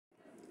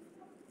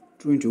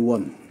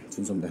21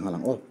 chun som dang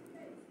halang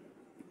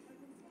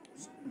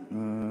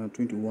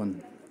 21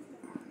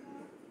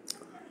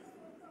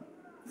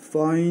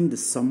 find the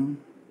sum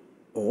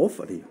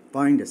of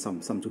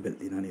sum to bel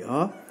dinani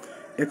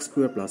x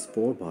squared plus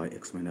 4 by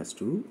x minus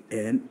 2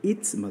 and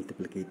its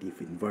multiplicative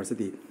inverse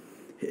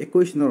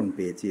equation on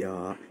page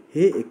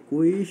he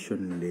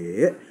equation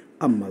le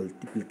a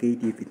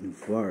multiplicative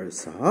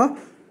inverse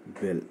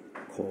bel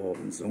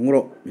khom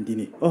zongro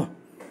mindini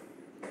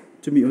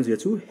to me on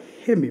chu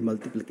hemi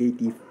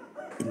multiplicative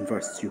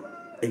inverse chu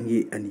engi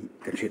ani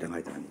kan theta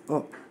ngai tan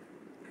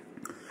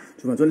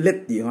chuma chon let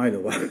ti ngai lo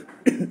wa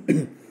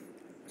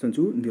chon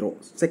chu niro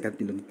second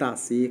ti ta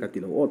se ka ti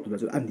lo tu la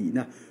chu ani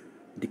na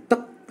dik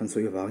tak kan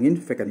soi wangin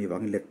fe kan ni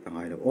wangin let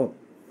ngai lo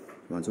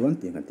chuma chon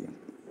ti kan ti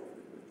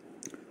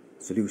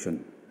solution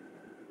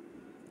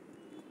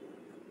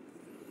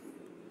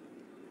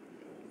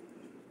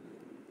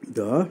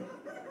the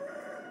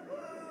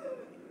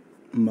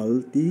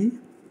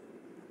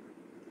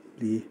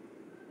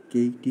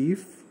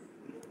multiplicative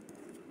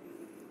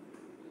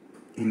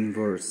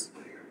inverse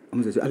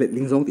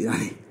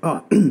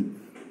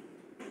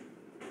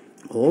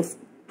of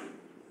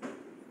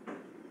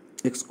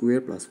x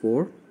squared plus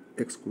 4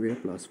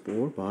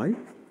 by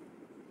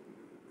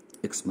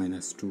x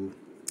minus 2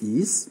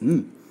 is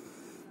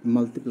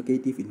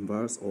multiplicative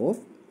inverse of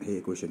the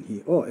equation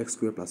here x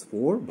squared plus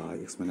 4 by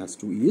x minus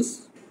 2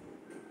 is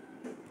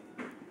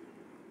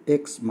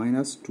x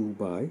minus 2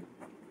 by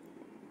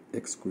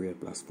x squared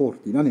plus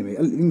 4 tinani mai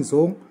aling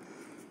zong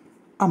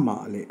ama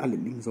le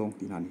aling zong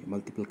tinani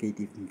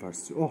multiplicative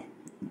inverse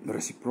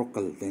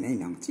reciprocal then ai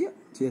nang chia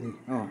ni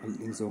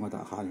aling zong ada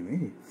khali mai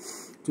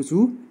chu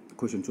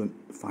question chun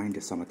find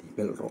the sum of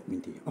bel ro min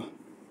ti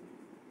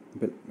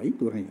bel mai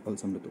tur ni all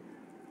sum to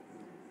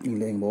in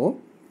leng mo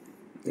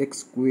x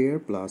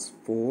squared plus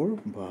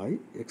 4 by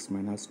x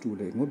minus 2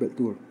 leng mo bel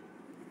tur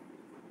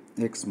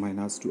x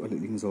minus 2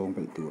 aling zong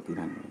bel tur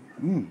tinani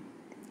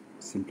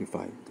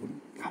simplify to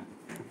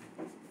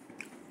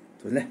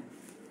so le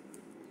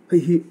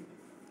hi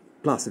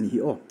plus ni hi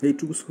hey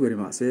 2 square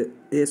ma se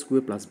a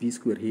square plus b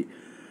square hi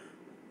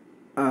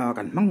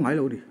kan mang ngai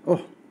lo di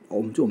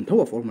om thaw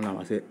formula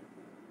ma se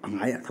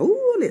angai thaw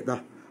le da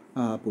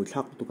pui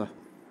thak tu ka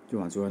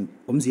chuan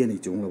om zia ni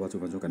chung lo wa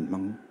chuan kan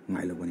mang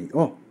ngai lo ni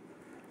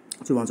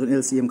chuan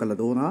LCM kala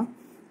do na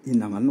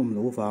in ang an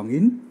lo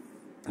wangin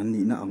an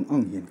ni na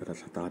ang hian ka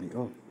thata ni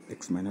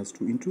x minus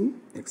 2 into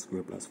x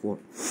square plus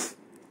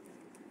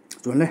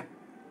 4 chuan le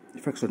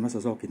fraction ma sa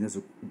zo kin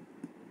zu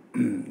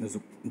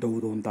do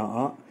don ta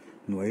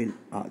noi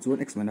chuan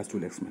x minus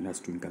 2 x minus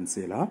 2 kan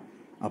sela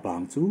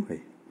abang chu hei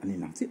ani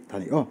nang chi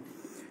thani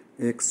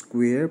x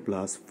square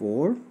plus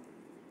 4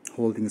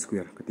 holding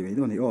square ka ti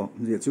do ni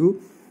je chu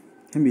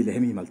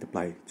hemi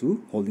multiply chu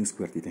holding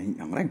square ti te hi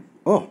ang reng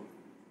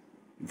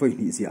voi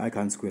ni si I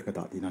can square ka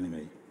ta ti na ni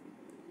mai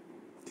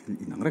thil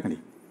in ang reng ani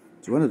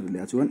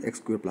chuan x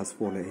square plus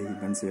 4 le hi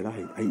kan sela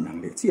hei ai nang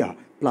le chi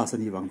plus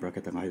ani wang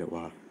bracket ngai lo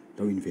wa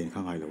do in ven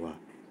kha ngai lo wa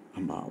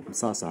amba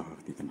sa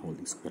ti kan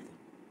holding square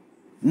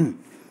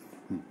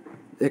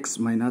x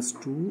minus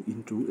 2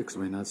 into x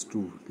minus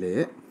 2 le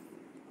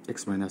x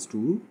minus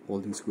 2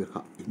 holding square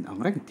kha in ang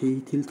rek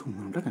thil thum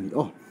ra kan ni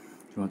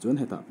chuan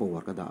heta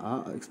power ka da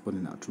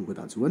exponent a 2 ka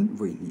da chuan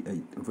voi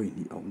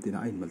ni om tina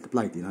ai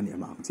multiply tina ni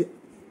ama ang chi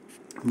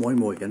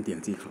moi kan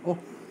tiang chi kha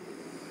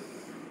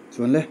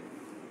chuan le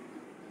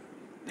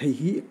thei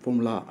hi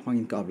formula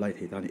mangin ka apply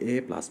thei ta ni a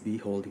plus b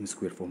holding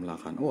square formula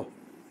khan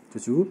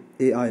chu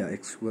ai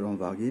x square on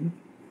wagin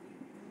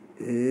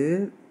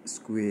a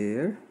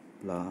square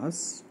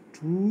plus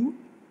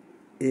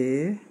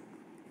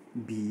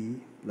 2ab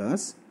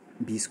plus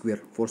b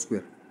square 4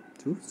 square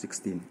to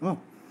 16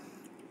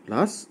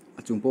 plus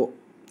achungpo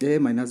a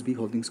minus b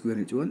holding square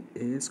ni chuan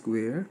a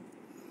square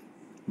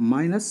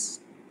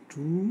minus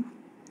 2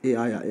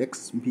 ai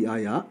x b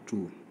ai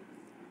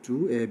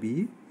 2ab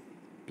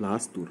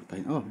plus 2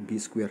 tain b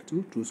square to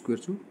 2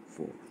 square to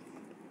 4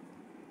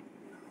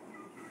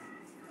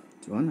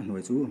 chuan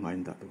noi chu main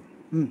ta tu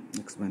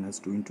x minus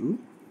 2 into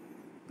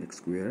x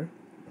square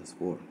plus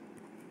 4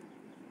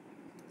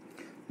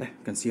 le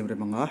kan siam re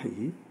manga hi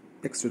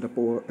x to the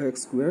power x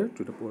square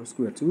to the power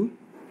square 2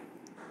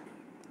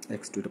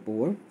 x to the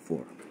power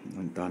 4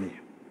 non tani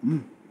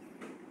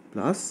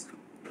plus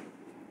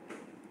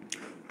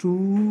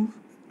 2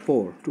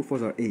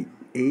 4s are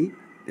 8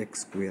 x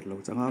square lo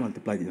changa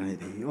multiply di nai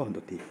thi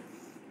dot ti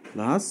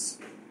plus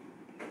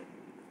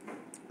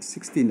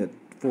 16 at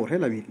 4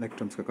 hela mi like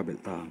terms ka kabel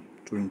ta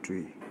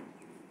 23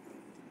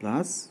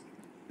 plus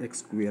x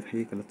square he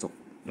kala chok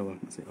lawa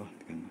ma se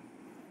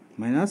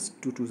minus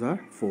 2 2s are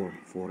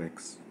 4x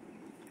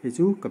he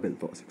chu kabel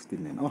to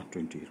 16 nen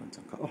 20 ron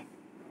chang ka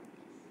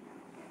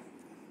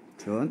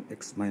chuan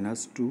x minus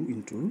 2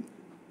 into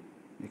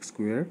x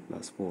square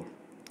plus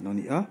 4 no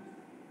ni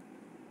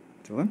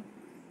chuan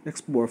x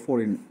power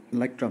 4 in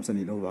like terms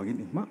ani lo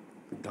wagin in ma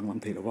danglam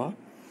thei lawa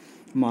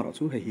ma ro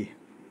chu hi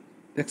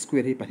x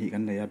square hi pani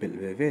kan ya bel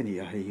ve ni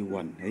hi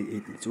 1 hi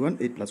 8 chuan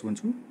 8 plus 1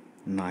 chu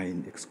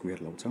 9x square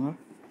lo changa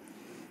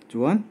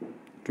chuan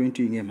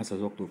 20 nghe mà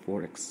sajok tu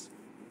 4x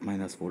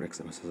minus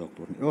 4x mà sajok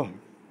tu ni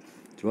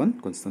chuan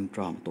constant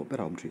term to pe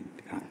raum thin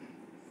tikha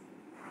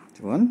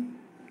chuan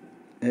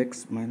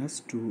x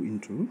minus 2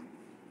 into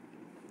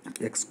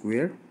x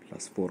square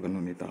plus 4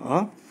 kan ni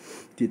ta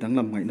ti dang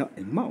lam ngai na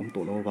engma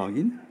to lo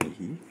wangin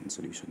hi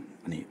solution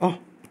ani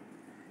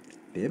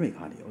te mai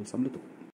khani all sam lu tu